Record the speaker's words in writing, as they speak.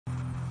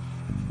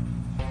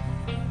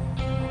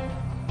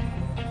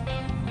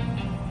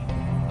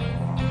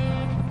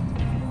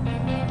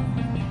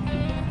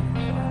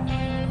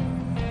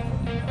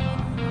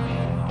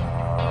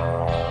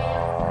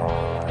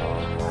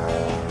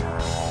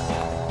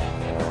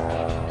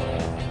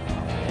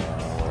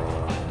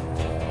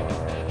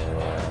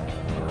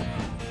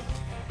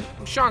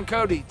Sean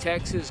Cody,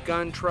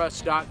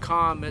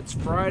 TexasGunTrust.com. It's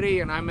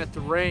Friday and I'm at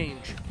the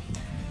range.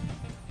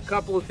 A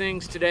couple of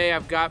things today.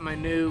 I've got my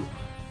new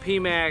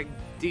PMag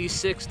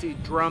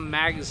D60 drum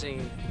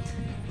magazine.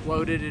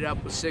 Loaded it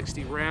up with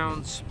 60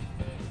 rounds.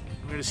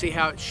 I'm going to see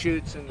how it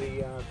shoots in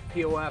the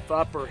POF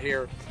upper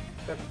here.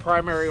 Got the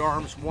primary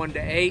arms 1 to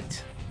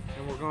 8,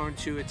 and we're going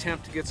to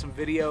attempt to get some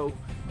video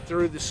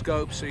through the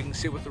scope so you can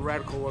see what the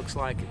reticle looks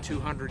like at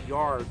 200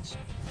 yards.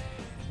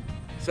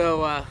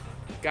 So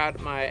got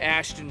my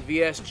Ashton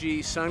VSG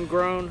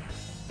Sungrown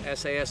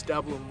SAS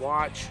Dublin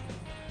watch,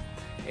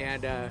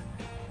 and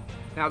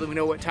now that we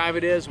know what time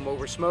it is and what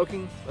we're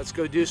smoking, let's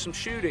go do some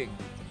shooting.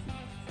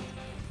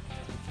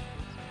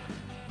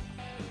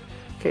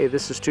 Okay,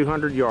 this is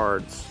 200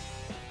 yards.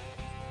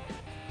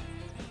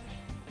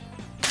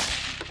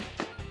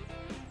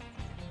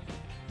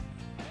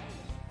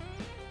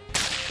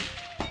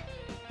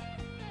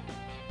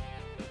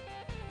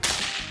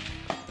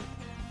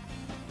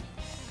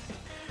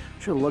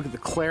 Should look at the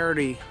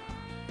clarity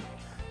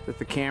that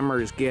the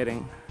camera is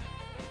getting.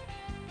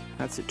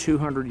 That's at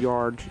 200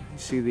 yards. You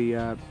see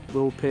the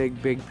little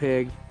pig, big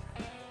pig,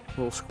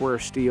 little square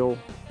steel.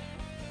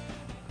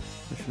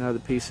 There's another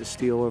piece of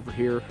steel over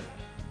here.